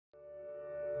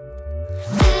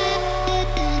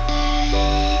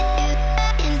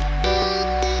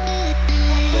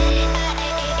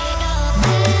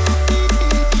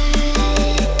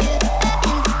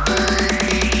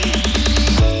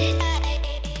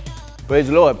Praise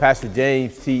the Lord, Pastor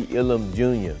James T. Elam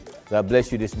Jr. God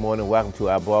bless you this morning. Welcome to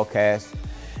our broadcast.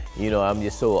 You know, I'm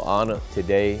just so honored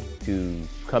today to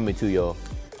come into your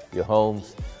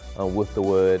homes with the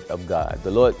Word of God.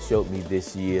 The Lord showed me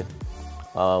this year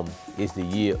is the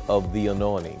year of the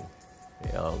anointing.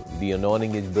 The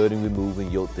anointing is burden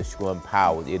removing, yoke destroying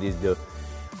power. It is the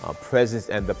presence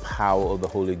and the power of the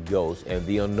Holy Ghost, and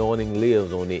the anointing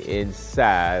lives on the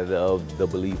inside of the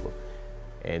believer.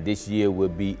 And this year will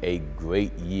be a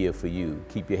great year for you.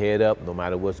 Keep your head up, no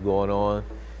matter what's going on.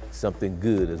 Something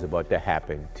good is about to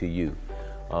happen to you.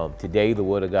 Today, the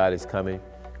Word of God is coming.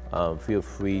 Feel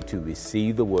free to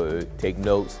receive the Word, take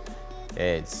notes,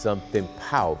 and something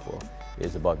powerful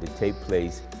is about to take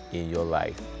place in your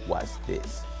life. Watch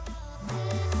this.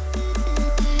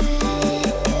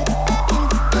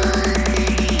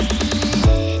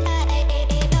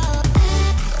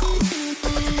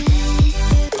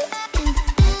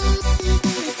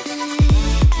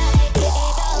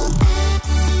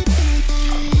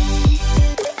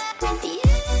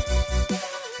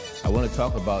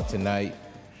 Talk about tonight,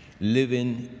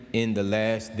 living in the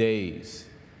last days.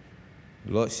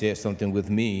 The Lord shared something with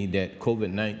me that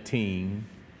COVID-19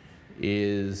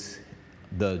 is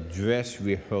the dress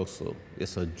rehearsal.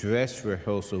 It's a dress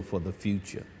rehearsal for the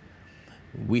future.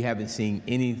 We haven't seen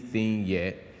anything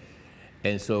yet,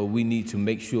 and so we need to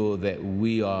make sure that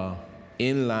we are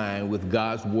in line with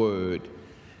God's word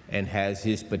and has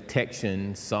his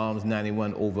protection, Psalms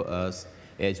 91, over us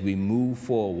as we move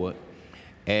forward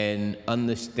and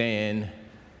understand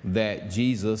that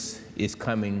Jesus is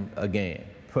coming again.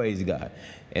 Praise God.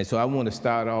 And so I want to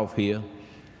start off here,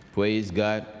 praise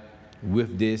God,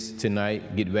 with this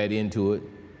tonight, get right into it.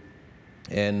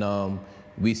 And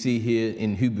we see here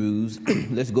in Hebrews,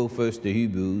 let's go first to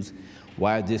Hebrews.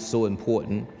 Why is this so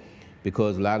important?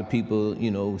 Because a lot of people, you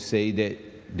know, say that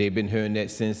they've been hearing that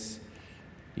since,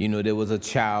 you know, there was a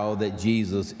child that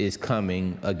Jesus is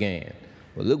coming again.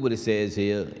 Well, look what it says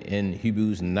here in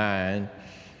Hebrews 9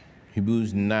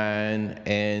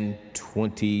 and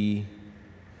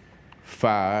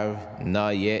 25,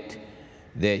 not yet,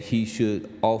 that he should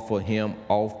offer him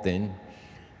often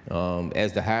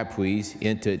as the high priest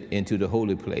entered into the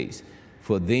holy place.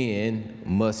 For then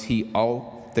must he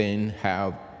often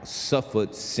have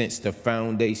suffered since the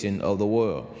foundation of the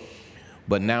world.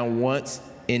 But now once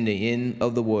in the end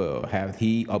of the world hath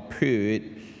he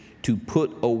appeared to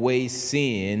put away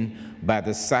sin by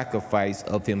the sacrifice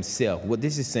of himself. What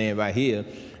this is saying right here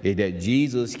is that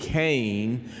Jesus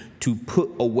came to put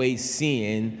away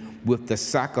sin with the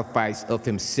sacrifice of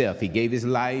himself. He gave his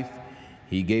life.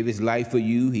 He gave his life for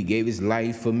you. He gave his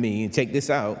life for me. And check this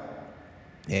out.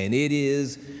 And it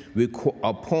is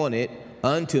appointed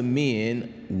unto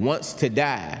men once to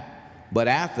die, but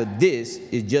after this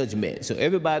is judgment. So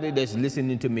everybody that's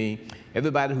listening to me,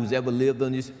 everybody who's ever lived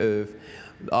on this earth,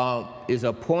 is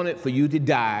appointed for you to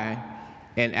die,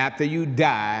 and after you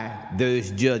die, there's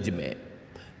judgment.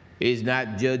 It's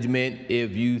not judgment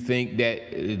if you think that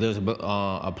it doesn't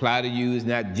apply to you. It's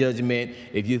not judgment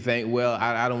if you think, well,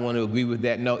 I don't want to agree with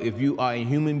that. No, if you are a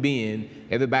human being,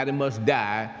 everybody must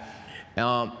die,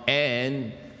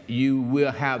 and you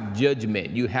will have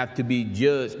judgment. You have to be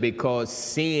judged because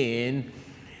sin,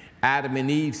 Adam and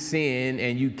Eve sinned,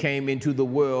 and you came into the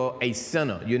world a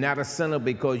sinner. You're not a sinner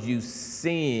because you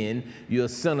sin. You're a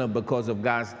sinner because of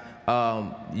God's,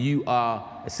 you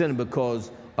are a sinner because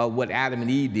of what Adam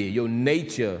and Eve did. Your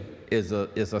nature is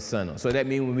a sinner. So that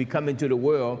means when we come into the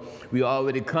world, we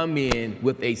already come in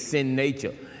with a sin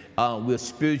nature. We're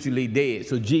spiritually dead,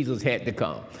 so Jesus had to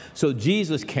come. So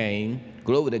Jesus came,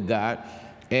 glory to God,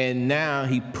 and now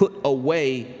he put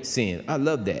away sin. I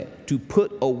love that, to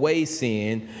put away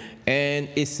sin. And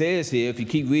it says here, if you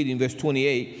keep reading verse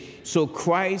 28, so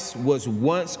Christ was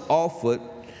once offered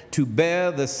to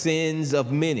bear the sins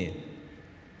of many,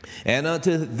 and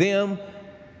unto them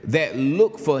that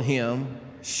look for him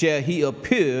shall he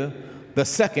appear the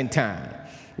second time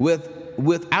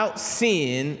without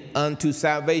sin unto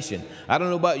salvation. I don't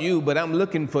know about you, but I'm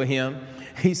looking for him.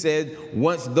 He said,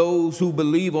 once those who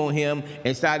believe on him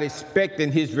and start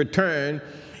expecting his return,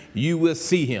 you will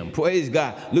see him. Praise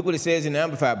God. Look what it says in the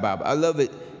Amplified Bible. I love it.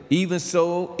 Even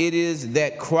so it is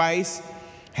that Christ,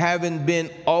 having been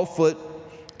offered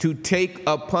to take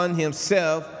upon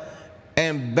himself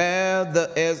and bear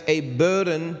as a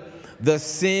burden the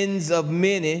sins of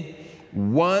many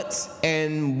once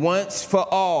and once for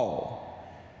all,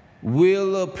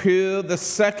 will appear the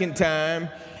second time,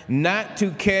 not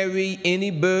to carry any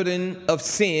burden of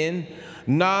sin,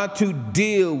 nor to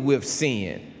deal with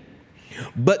sin,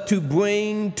 but to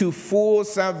bring to full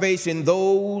salvation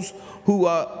those who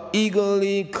are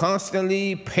eagerly,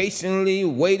 constantly, patiently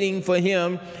waiting for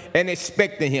him and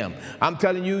expecting him. I'm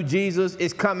telling you, Jesus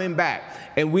is coming back.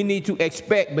 And we need to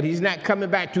expect, but he's not coming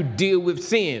back to deal with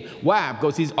sin. Why?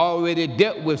 Because he's already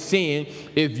dealt with sin.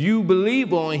 If you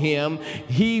believe on him,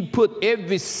 he put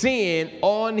every sin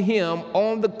on him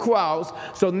on the cross.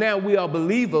 So now we are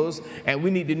believers, and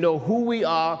we need to know who we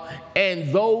are.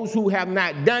 And those who have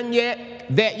not done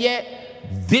that yet,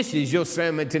 this is your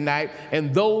sermon tonight.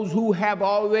 And those who have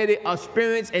already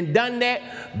experienced and done that,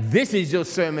 this is your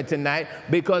sermon tonight.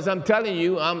 Because I'm telling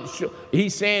you, I'm sure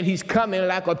he's saying he's coming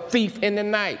like a thief in the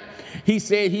night. He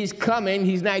said he's coming.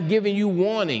 He's not giving you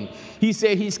warning. He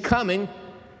said he's coming.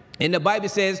 And the Bible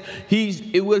says,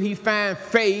 will he find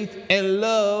faith and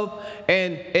love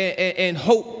and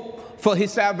hope for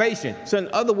his salvation? So in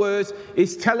other words,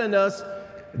 it's telling us,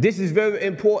 this is very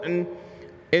important.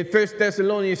 In 1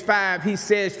 Thessalonians 5, he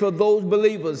says, for those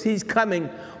believers, he's coming,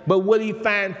 but will he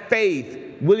find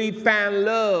faith? Will he find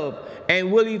love?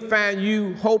 And will he find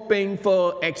you hoping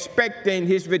for, expecting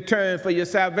his return for your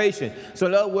salvation? So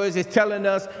in other words, it's telling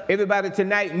us, everybody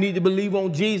tonight need to believe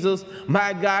on Jesus,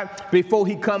 my God, before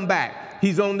he come back.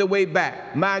 He's on the way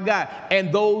back, my God.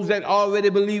 And those that already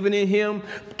believing in him,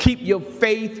 keep your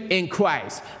faith in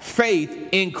Christ. Faith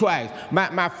in Christ.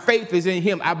 My faith is in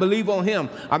him. I believe on him.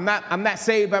 I'm not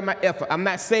saved by my effort. I'm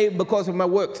not saved because of my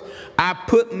works. I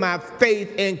put my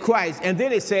faith in Christ. And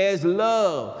then it says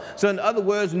love. So in other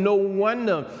words, no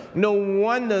wonder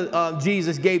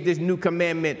Jesus gave this new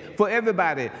commandment for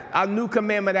everybody. A new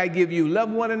commandment I give you.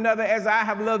 Love one another as I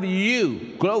have loved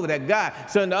you. Glory to God.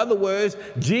 So in other words,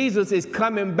 Jesus is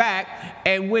coming back,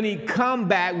 and when he come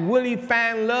back, will he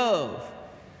find love?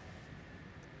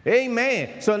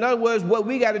 Amen. So in other words, what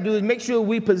we got to do is make sure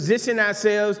we position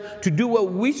ourselves to do what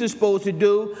we're supposed to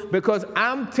do, because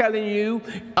I'm telling you,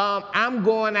 I'm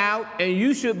going out, and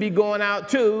you should be going out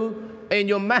too, in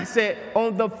your mindset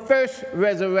on the first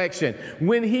resurrection.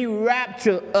 When he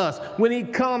raptures us, when he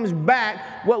comes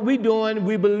back, what we doing,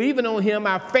 we believing on him,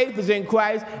 our faith is in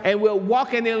Christ, and we're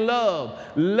walking in love.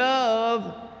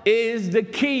 Love is the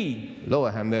key.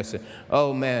 Lord have mercy.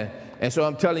 Oh, man. And so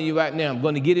I'm telling you right now, I'm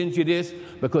going to get into this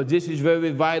because this is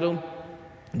very vital.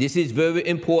 This is very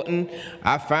important.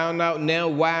 I found out now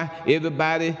why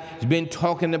everybody has been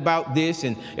talking about this,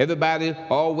 and everybody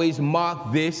always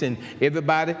mock this, and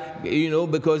everybody,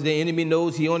 because the enemy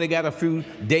knows he only got a few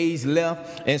days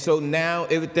left. And so now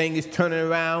everything is turning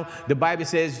around. The Bible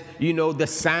says, the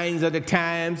signs of the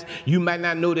times. You might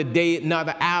not know the day nor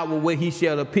the hour where he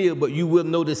shall appear, but you will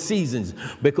know the seasons,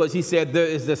 because he said there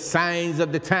is the signs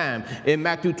of the time. In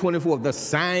Matthew 24, the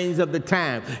signs of the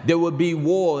time. There will be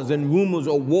wars and rumors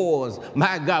of wars.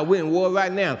 My God, we're in war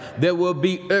right now. There will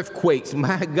be earthquakes.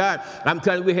 My God, I'm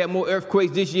telling you, we had more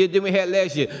earthquakes this year than we had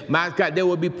last year. My God, there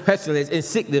will be pestilence and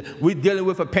sickness. We're dealing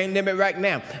with a pandemic right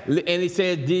now. And he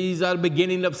says these are the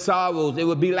beginning of sorrows. It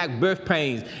will be like birth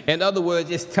pains. In other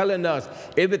words, it's telling us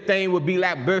everything will be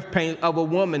like birth pains of a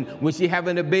woman when she's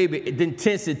having a baby. The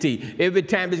intensity. Every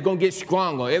time it's going to get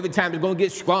stronger. Every time it's going to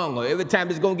get stronger. Every time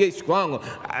it's going to get stronger.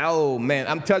 Oh, man,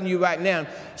 I'm telling you right now.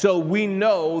 So we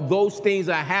know those things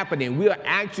are happening. We are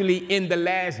actually in the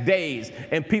last days,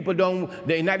 and people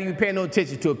they're not even paying no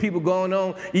attention to it. People going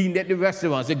on eating at the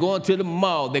restaurants. They're going to the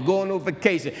mall. They're going on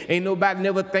vacation. Ain't nobody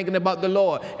never thinking about the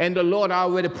Lord. And the Lord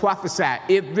already prophesied.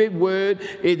 Every word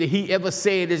that he ever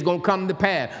said is going to come to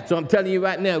pass. So I'm telling you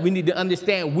right now, we need to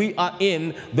understand we are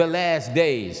in the last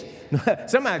days.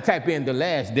 Somebody type in the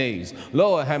last days.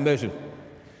 Lord have mercy.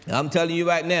 I'm telling you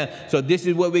right now. So this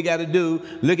is what we got to do.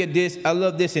 Look at this. I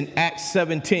love this in Acts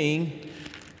 17.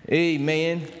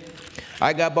 Amen.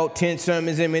 I got about 10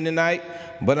 sermons in me tonight,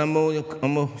 but I'm gonna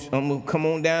come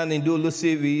on down and do a little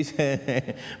series.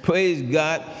 Praise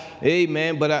God.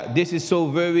 Amen. But this is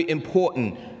so very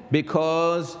important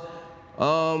because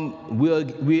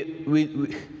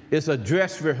it's a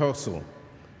dress rehearsal,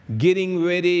 getting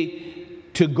ready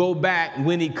to go back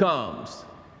when he comes.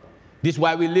 This is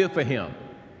why we live for him.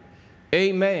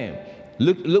 Amen.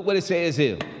 Look what it says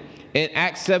here in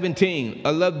Acts 17.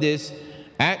 I love this.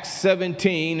 Acts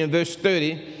 17 and verse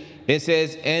 30. It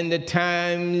says, "And the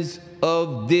times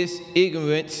of this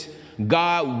ignorance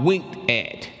God winked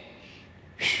at."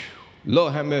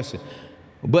 Lord have mercy.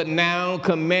 "But now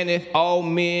commandeth all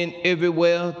men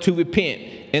everywhere to repent."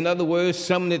 In other words,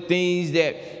 some of the things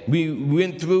that we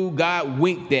went through, God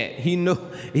winked at.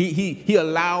 He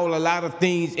allowed a lot of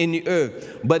things in the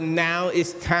earth. But now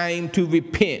it's time to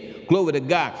repent. Glory to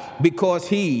God. Because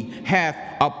he hath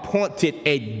appointed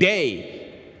a day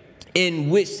in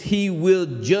which he will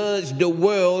judge the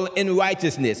world in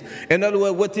righteousness. In other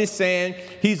words, what this saying,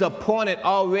 he's appointed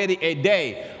already a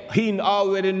day. he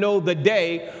already knows the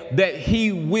day that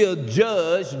he will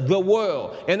judge the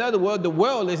world. In other words, the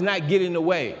world is not getting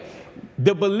away.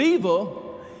 The believer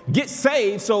gets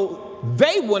saved so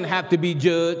they wouldn't have to be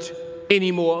judged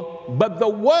anymore, but the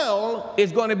world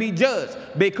is going to be judged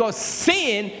because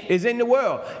sin is in the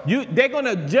world. They're going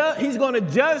to judge. He's going to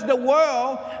judge the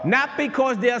world not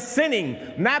because they're sinning,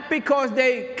 not because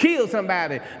they killed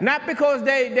somebody, not because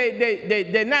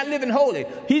they're not living holy.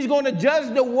 He's going to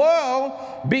judge the world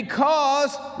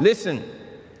because, listen,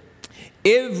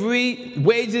 every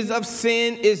wages of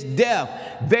sin is death.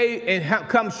 They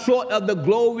come short of the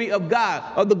glory of God,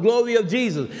 of the glory of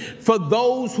Jesus. For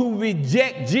those who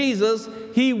reject Jesus,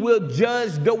 he will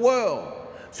judge the world.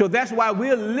 So that's why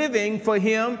we're living for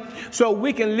him, so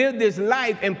we can live this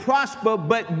life and prosper.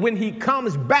 But when he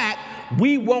comes back,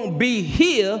 we won't be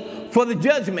here for the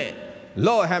judgment.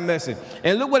 Lord have mercy.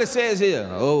 And look what it says here.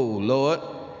 Oh, Lord.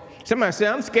 Somebody say,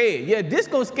 I'm scared. Yeah, this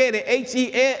going to scare the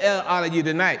H-E-L-L out of you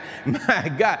tonight.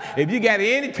 My God, if you got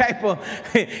any type of,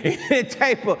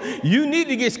 you need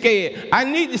to get scared. I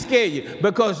need to scare you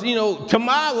because, you know,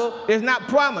 tomorrow is not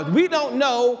promised. We don't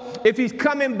know if he's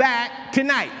coming back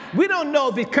tonight. We don't know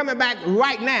if he's coming back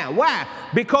right now. Why?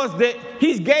 Because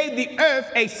he's gave the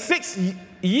earth a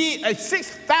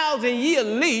 6,000-year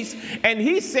lease, and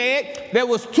he said there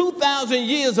was 2,000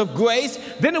 years of grace,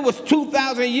 then it was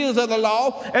 2,000 years of the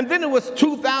law, and then it was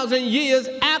 2,000 years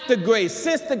after grace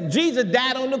since Jesus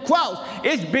died on the cross.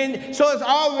 It's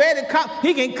already come.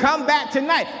 He can come back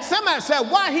tonight. Somebody said,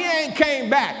 why he ain't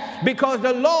came back? Because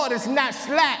the Lord is not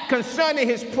slack concerning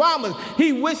his promise.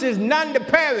 He wishes none to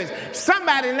perish.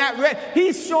 Somebody not ready.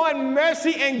 He's showing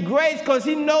mercy and grace because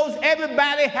he knows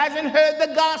everybody hasn't heard the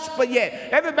gospel yet.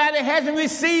 Everybody hasn't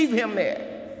received him yet.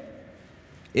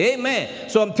 Amen.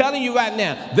 So I'm telling you right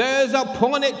now, there's a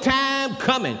appointed time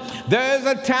coming. There's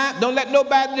a time. Don't let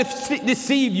nobody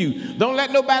deceive you. Don't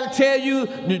let nobody tell you,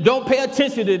 don't pay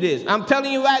attention to this. I'm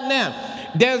telling you right now,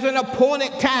 there's an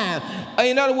appointed time.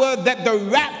 In other words, that the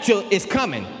rapture is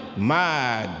coming.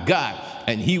 My God.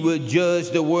 And he will judge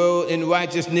the world in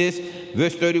righteousness.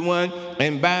 Verse 31,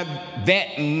 and by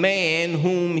that man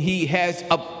whom he has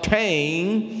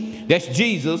obtained, that's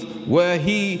Jesus, where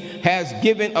he has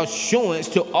given assurance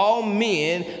to all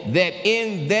men that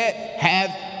in that have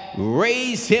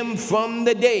raised him from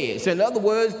the dead. So in other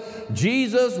words,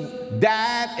 Jesus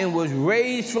died and was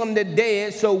raised from the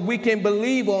dead so we can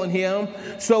believe on him,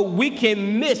 so we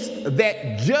can miss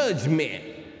that judgment.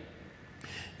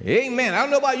 Amen. I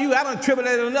don't know about you. I done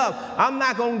tribulated enough. I'm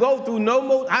not going to go through no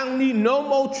more. I don't need no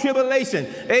more tribulation.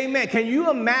 Amen. Can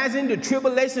you imagine the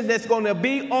tribulation that's going to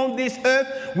be on this earth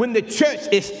when the church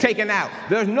is taken out?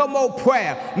 There's no more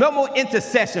prayer, no more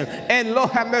intercession. And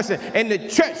Lord have mercy. And the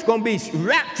church going to be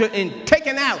raptured and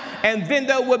taken out. And then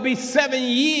there will be 7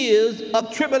 years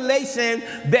of tribulation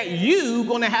that you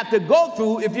going to have to go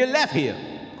through if you're left here.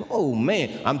 Oh,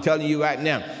 man, I'm telling you right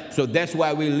now. So that's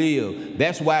why we live.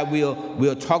 That's why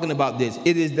we're talking about this.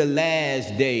 It is the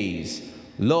last days.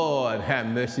 Lord, have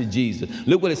mercy, Jesus.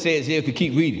 Look what it says here if you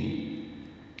keep reading.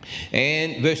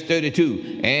 And verse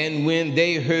 32, and when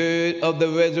they heard of the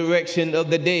resurrection of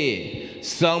the dead,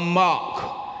 some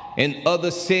mocked, and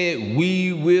others said,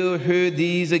 we will hear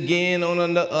these again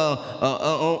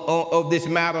of this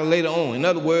matter later on. In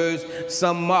other words,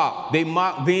 some mock. They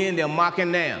mock then, they're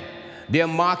mocking now. They're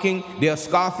mocking, they're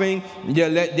scoffing,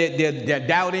 they're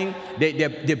doubting,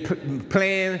 they're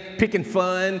playing, picking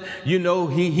fun. You know,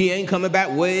 he ain't coming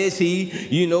back. Where is he?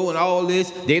 You know, and all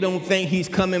this. They don't think he's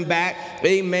coming back.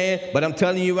 Amen. But I'm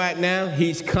telling you right now,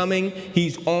 he's coming.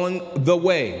 He's on the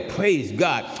way. Praise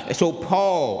God. So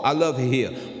Paul, I love it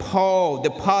here. Paul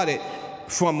departed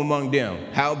from among them.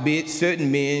 Howbeit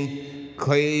certain men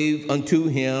clave unto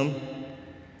him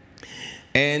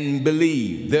and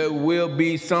believe. There will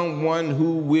be someone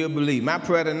who will believe. My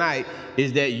prayer tonight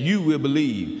is that you will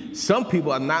believe. Some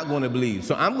people are not going to believe.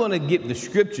 So I'm going to get the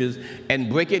scriptures and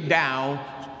break it down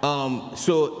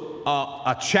so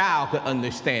a child can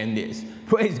understand this.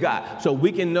 Praise God. So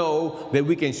we can know that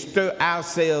we can stir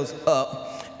ourselves up.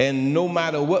 And no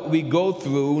matter what we go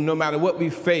through, no matter what we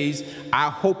face, our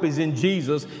hope is in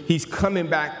Jesus. He's coming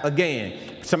back again.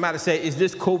 Somebody say, is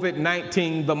this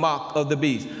COVID-19 the mark of the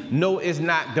beast? No, it's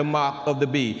not the mark of the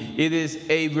beast. It is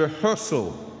a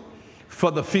rehearsal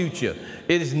for the future.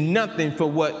 It is nothing for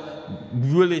what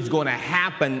really is going to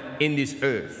happen in this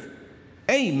earth.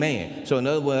 Amen. So in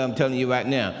other words, I'm telling you right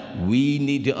now, we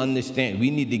need to understand.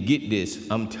 We need to get this.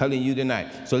 I'm telling you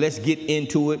tonight. So let's get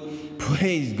into it.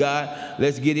 Praise God.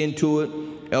 Let's get into it.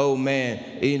 Oh, man.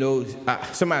 You know,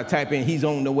 somebody type in, he's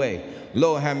on the way.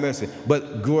 Lord have mercy.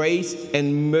 But grace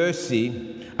and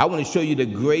mercy, I want to show you the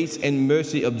grace and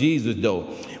mercy of Jesus,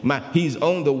 though. He's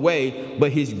on the way,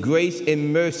 but his grace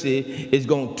and mercy is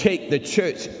going to take the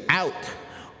church out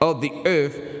of the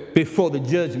earth before the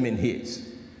judgment hits.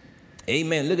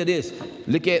 Amen. Look at this.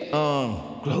 Look at,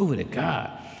 glory to God.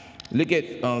 Look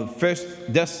at 1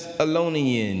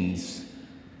 Thessalonians.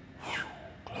 Whew,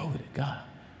 glory to God.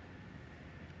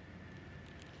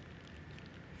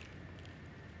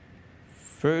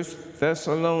 1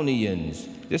 Thessalonians.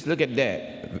 Just look at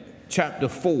that. Chapter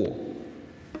 4.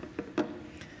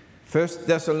 1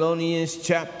 Thessalonians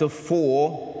chapter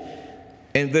 4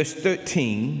 and verse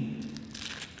 13.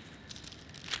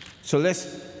 So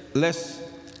let's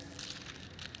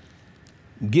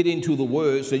get into the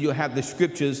word so you'll have the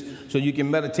scriptures so you can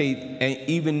meditate and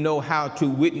even know how to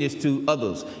witness to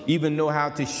others, even know how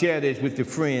to share this with your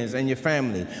friends and your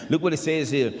family. Look what it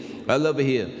says here. I love it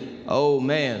here. Oh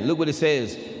man, look what it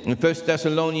says. In 1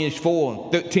 Thessalonians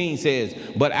 4:13 says,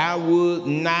 but I would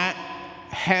not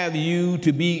have you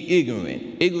to be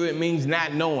ignorant. Ignorant means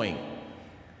not knowing.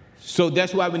 So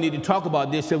that's why we need to talk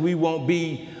about this so we won't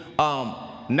be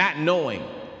not knowing.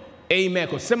 Amen.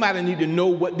 Because somebody need to know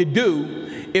what to do.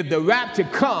 If the rapture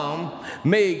come,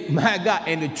 my God,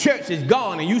 and the church is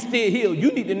gone and you still here, you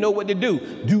need to know what to do.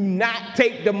 Do not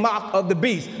take the mark of the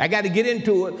beast. I got to get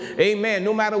into it. Amen.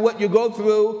 No matter what you go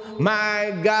through,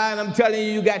 my God, I'm telling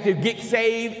you, you got to get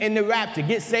saved in the rapture.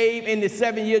 Get saved in the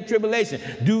 7-year tribulation.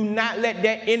 Do not let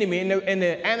that enemy and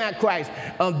the Antichrist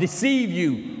deceive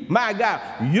you. My God,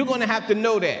 you're going to have to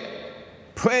know that.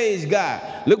 Praise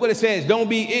God. Look what it says. Don't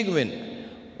be ignorant.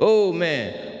 Oh,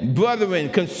 man. Brethren,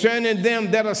 concerning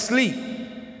them that are asleep,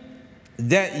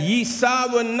 that ye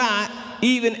sorrow not,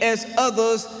 even as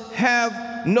others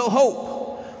have no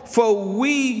hope. For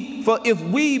if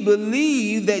we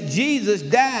believe that Jesus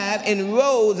died and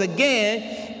rose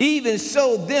again, even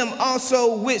so them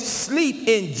also which sleep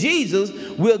in Jesus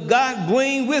will God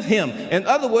bring with him. In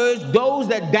other words, those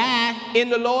that die in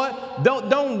the Lord,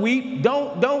 don't weep,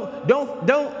 don't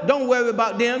worry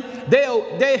about them.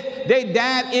 They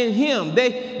died in him.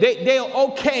 They're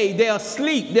okay. They're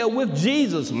asleep. They're with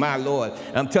Jesus, my Lord.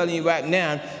 I'm telling you right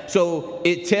now. So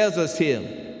it tells us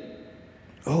here.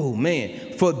 Oh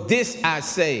man, for this I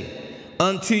say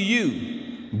unto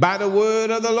you by the word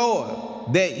of the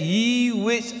Lord, that ye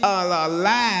which are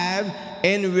alive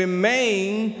and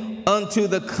remain unto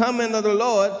the coming of the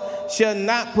Lord shall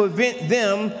not prevent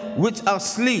them which are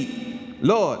asleep.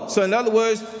 Lord. So in other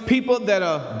words, people that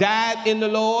are died in the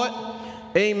Lord,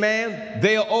 amen,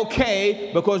 they are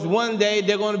okay because one day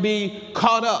they're going to be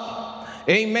caught up.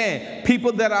 Amen.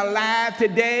 People that are alive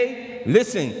today,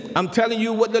 listen, I'm telling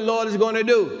you what the Lord is going to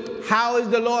do. How is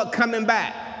the Lord coming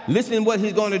back? Listen what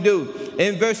he's going to do.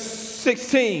 In verse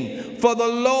 16, for the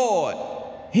Lord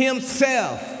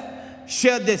himself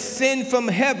shall descend from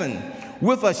heaven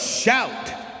with a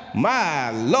shout. My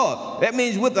Lord. That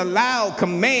means with a loud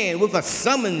command, with a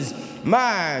summons.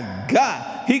 My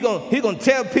God. He's gonna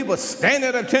tell people, stand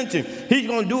at attention.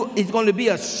 It's going to be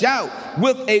a shout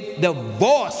with the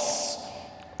voice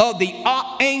of the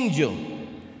archangel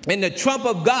and the trump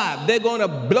of God. They're going to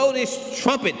blow this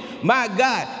trumpet. My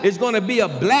God, it's going to be a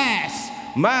blast.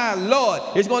 My Lord,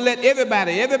 it's going to let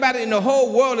everybody in the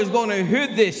whole world is going to hear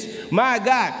this. My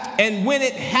God. And when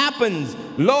it happens,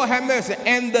 Lord have mercy,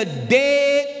 and the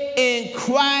dead in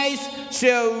Christ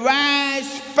shall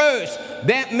rise first.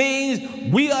 That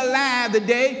means we are alive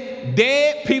today.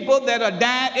 Dead people that are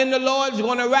died in the Lord is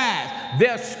going to rise.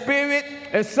 Their spirit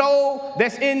and soul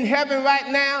that's in heaven right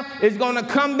now is going to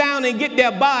come down and get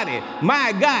their body.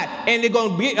 My God. And they're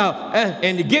going to be,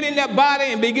 and get in their body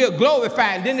and be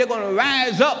glorified. And then they're going to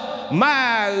rise up.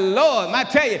 My Lord. I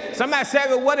tell you, somebody said,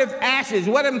 well, what if ashes?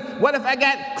 What if I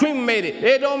got cremated?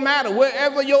 It don't matter.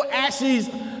 Wherever your ashes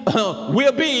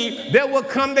will be, they will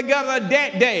come together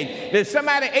that day. If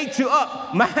somebody ate you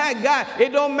up, my God,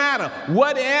 it don't matter.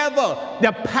 Whatever,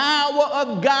 the power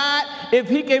of God, if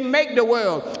he can make the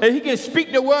world, and he can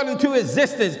speak the world into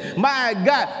existence, my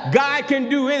God, God can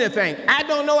do anything. I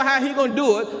don't know how he's going to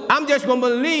do it. I'm just going to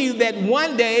believe that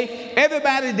one day,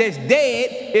 everybody that's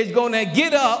dead is going to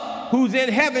get up, who's in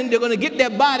heaven, they're going to get their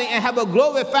body and have a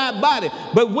glorified body.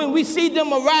 But when we see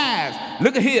them arise,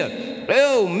 look at here.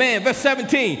 Oh, man, verse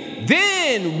 17.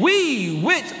 Then we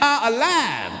which are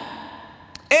alive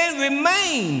and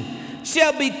remain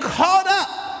shall be caught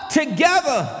up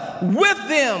together with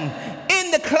them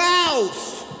in the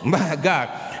clouds, my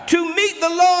God, to meet the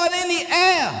Lord in the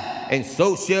air. And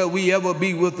so shall we ever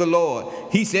be with the Lord.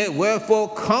 he said,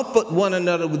 wherefore comfort one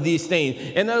another with these things.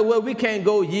 In other words, we can't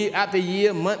go year after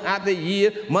year, month after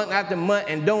year, month after month,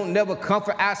 and don't never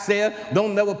comfort ourselves,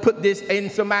 don't never put this in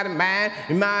somebody's mind.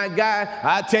 And my God,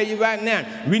 I tell you right now,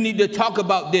 we need to talk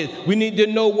about this. We need to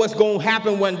know what's going to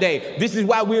happen one day. This is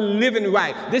why we're living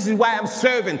right. This is why I'm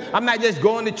serving. I'm not just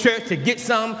going to church to get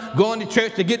some, going to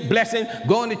church to get blessing,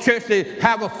 going to church to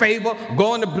have a favor,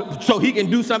 going to so he can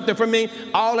do something for me.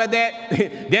 All of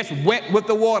that, that's wet with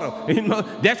the water. You know,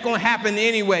 that's going to happen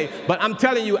anyway. But I'm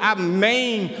telling you, our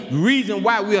main reason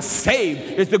why we're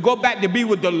saved is to go back to be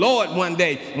with the Lord one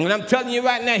day. And I'm telling you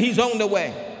right now, he's on the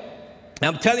way.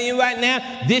 I'm telling you right now,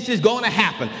 this is going to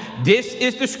happen. This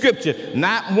is the scripture.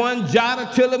 Not one jot or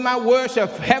tittle of my words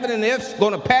of heaven and earth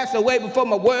going to pass away before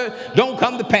my word don't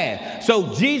come to pass.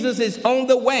 So Jesus is on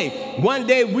the way. One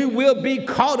day we will be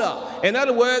caught up. In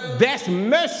other words, that's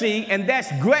mercy and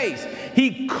that's grace.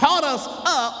 He caught us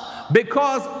up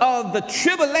because of the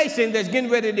tribulation that's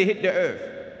getting ready to hit the earth.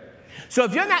 So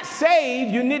if you're not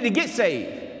saved, you need to get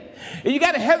saved. And you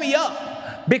got to hurry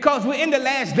up because we're in the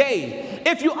last days.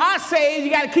 If you are saved,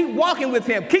 you got to keep walking with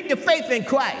him. Keep your faith in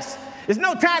Christ. There's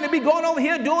no time to be going over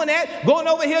here doing that, going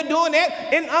over here doing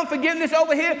that, in unforgiveness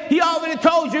over here. He already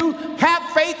told you, have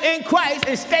faith in Christ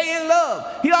and stay in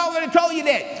love. He already told you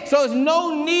that. So there's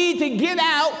no need to get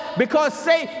out because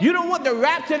say you don't want the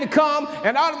rapture to come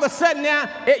and all of a sudden now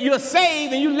you're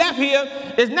saved and you left here.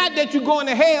 It's not that you're going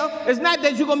to hell. It's not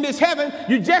that you're going to miss heaven.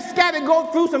 You just got to go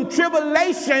through some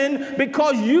tribulation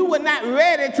because you were not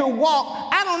ready to walk.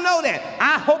 I don't know that.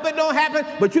 I hope it don't happen,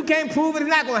 but you can't prove it's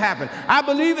not going to happen. I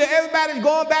believe that everybody's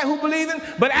going back who believing,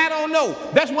 but I don't know.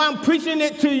 That's why I'm preaching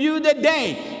it to you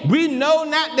today. We know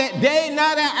not that day,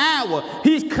 not that hour.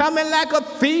 He's coming like a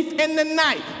thief in the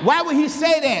night. Why would he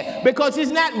say that? Because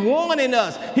he's not warning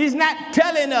us. He's not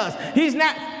telling us. He's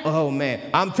not, oh man,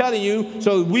 I'm telling you.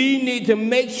 So we need to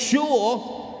make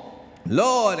sure,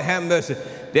 Lord have mercy,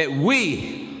 that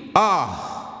we are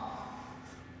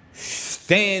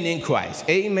stand in Christ.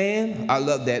 Amen. I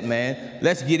love that, man.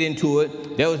 Let's get into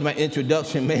it. That was my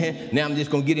introduction, man. Now I'm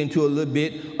just going to get into a little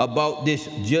bit about this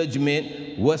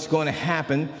judgment, what's going to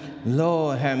happen.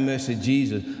 Lord have mercy,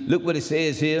 Jesus. Look what it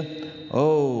says here.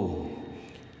 Oh,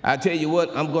 I tell you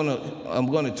what, I'm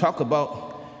going to talk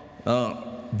about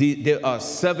there are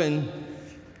seven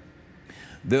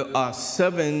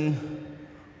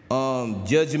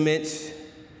judgments.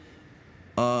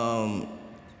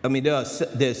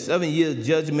 There's 7 year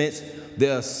judgments.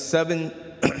 There are 7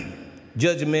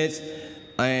 judgments,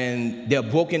 and they're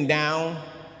broken down.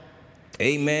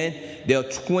 Amen. There are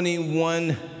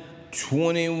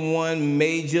 21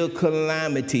 major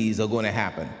calamities are going to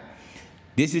happen.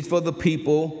 This is for the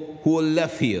people who are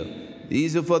left here.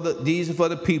 These are for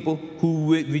the people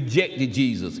who rejected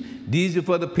Jesus. These are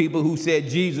for the people who said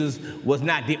Jesus was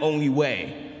not the only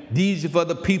way. These are for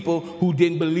the people who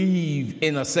didn't believe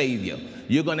in a Savior.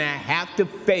 You're going to have to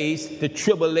face the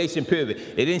tribulation period.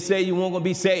 It didn't say you weren't going to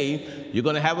be saved. You're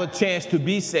going to have a chance to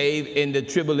be saved in the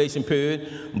tribulation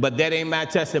period, but that ain't my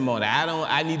testimony.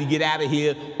 I need to get out of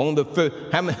here on the first,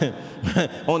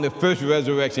 on the first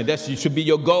resurrection. That should be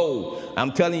your goal.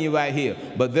 I'm telling you right here.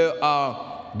 But there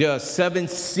are 7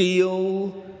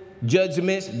 seal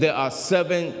judgments. There are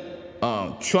 7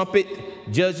 trumpet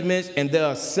judgments, and there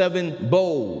are 7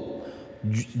 bowl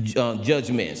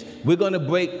judgments. We're going to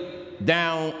break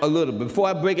down a little. Before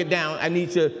I break it down, I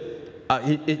need to,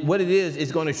 what it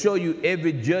is going to show you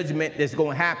every judgment that's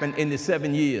going to happen in the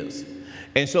 7 years.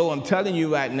 And so I'm telling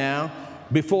you right now,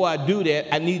 before I do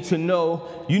that, I need to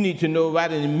know, you need to know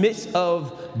right in the midst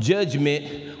of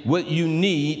judgment what you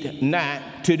need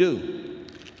not to do.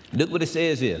 Look what it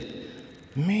says here.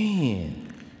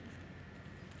 Man.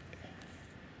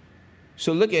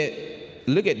 So look at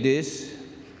this.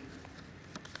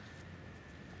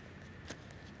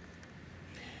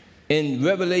 In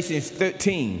Revelation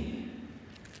 13.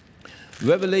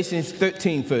 Revelation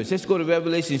 13 first. Let's go to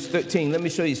Revelation 13. Let me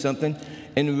show you something.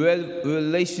 In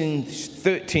Revelation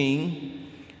 13,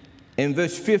 in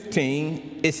verse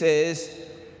 15, it says,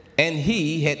 and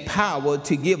he had power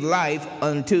to give life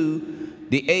unto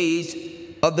the age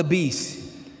of the beast,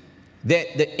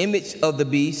 that the image of the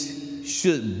beast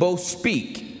should both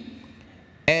speak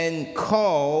and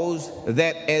cause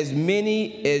that as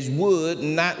many as would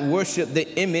not worship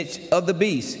the image of the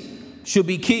beast should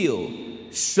be killed.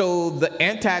 So the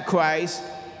Antichrist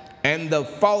and the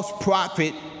false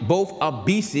prophet both are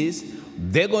beasts.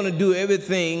 They're going to do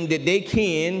everything that they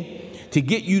can to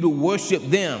get you to worship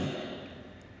them.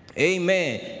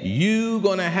 Amen. You're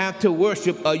going to have to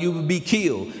worship or you will be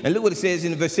killed. And look what it says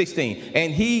in verse 16.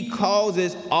 And he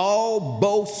causes all,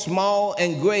 both small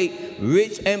and great,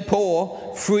 rich and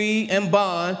poor, free and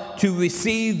bond, to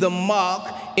receive the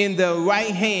mark in their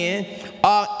right hand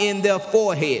or in their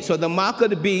forehead. So the mark of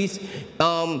the beast,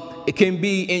 it can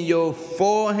be in your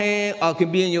forehead or it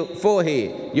can be in your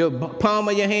forehead, your palm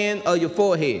of your hand or your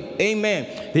forehead.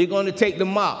 Amen. They're going to take the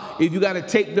mark. If you got to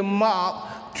take the mark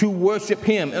to worship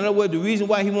him. In other words, the reason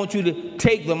why he wants you to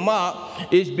take the mark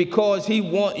is because he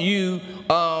wants you,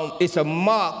 it's a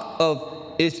mark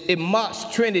of, it marks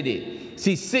Trinity.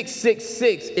 See,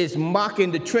 666 is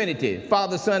mocking the Trinity,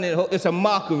 Father, Son, and Holy. It's a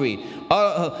mockery.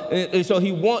 And so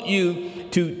he wants you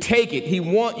to take it. He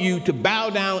wants you to bow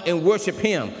down and worship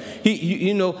him.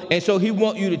 And so he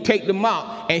wants you to take the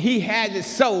mark. And he has it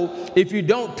so if you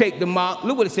don't take the mark,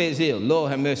 look what it says here.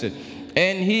 Lord have mercy.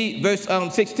 And verse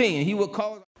 16, he will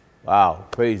cause. Wow,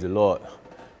 praise the Lord.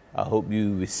 I hope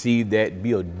you receive that.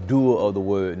 Be a doer of the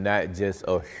word, not just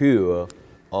a hearer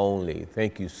only.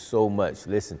 Thank you so much.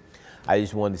 Listen, I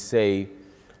just want to say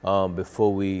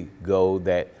before we go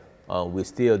that we're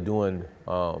still doing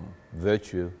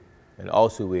virtual, and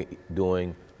also we're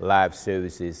doing live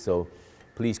services. So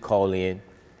please call in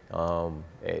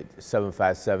at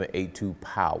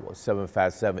 757-82-POWER,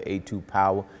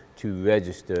 757-82-POWER to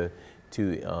register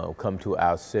to come to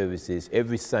our services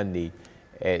every Sunday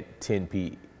at 10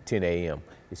 a.m.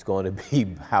 It's going to be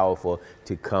powerful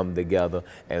to come together.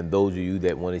 And those of you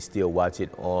that want to still watch it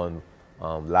on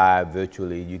live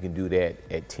virtually, you can do that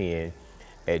at 10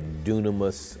 at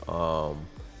Dunamis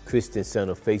Christian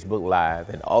Center Facebook Live,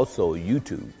 and also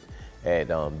YouTube at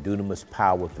Dunamis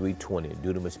Power 320,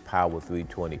 Dunamis Power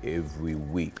 320 every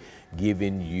week,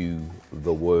 giving you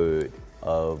the word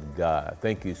of God.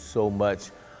 Thank you so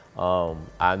much.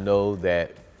 I know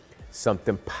that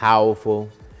something powerful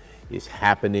is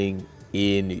happening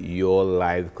in your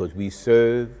life because we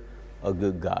serve a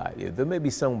good God. If there may be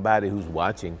somebody who's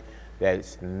watching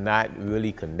that's not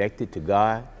really connected to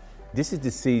God, this is the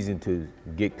season to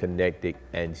get connected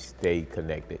and stay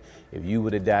connected. If you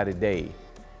were to die today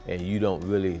and you don't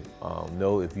really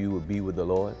know if you will be with the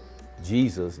Lord,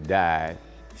 Jesus died,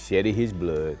 shedded his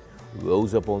blood,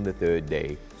 rose up on the third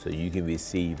day so you can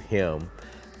receive him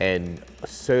and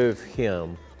serve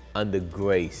him under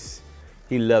grace.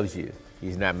 He loves you.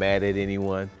 He's not mad at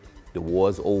anyone. The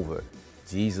war's over.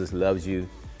 Jesus loves you,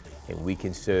 and we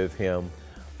can serve him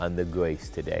under grace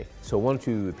today. So why don't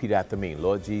you repeat after me?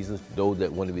 Lord Jesus, those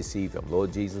that want to receive him.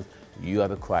 Lord Jesus, you are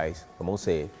the Christ. Come on,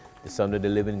 say it. The Son of the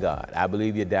living God. I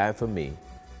believe you died for me,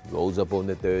 rose up on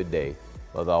the third day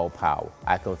with all power.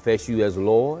 I confess you as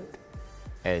Lord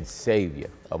and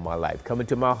Savior of my life. Come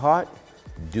into my heart.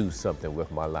 Do something with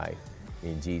my life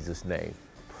in Jesus' name.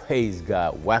 Praise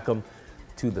God. Welcome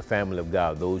to the family of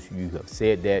God. Those of you who have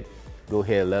said that, go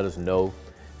ahead and let us know.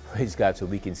 Praise God, so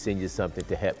we can send you something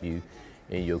to help you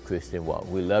in your Christian walk.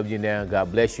 We love you now.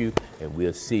 God bless you, and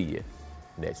we'll see you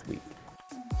next week.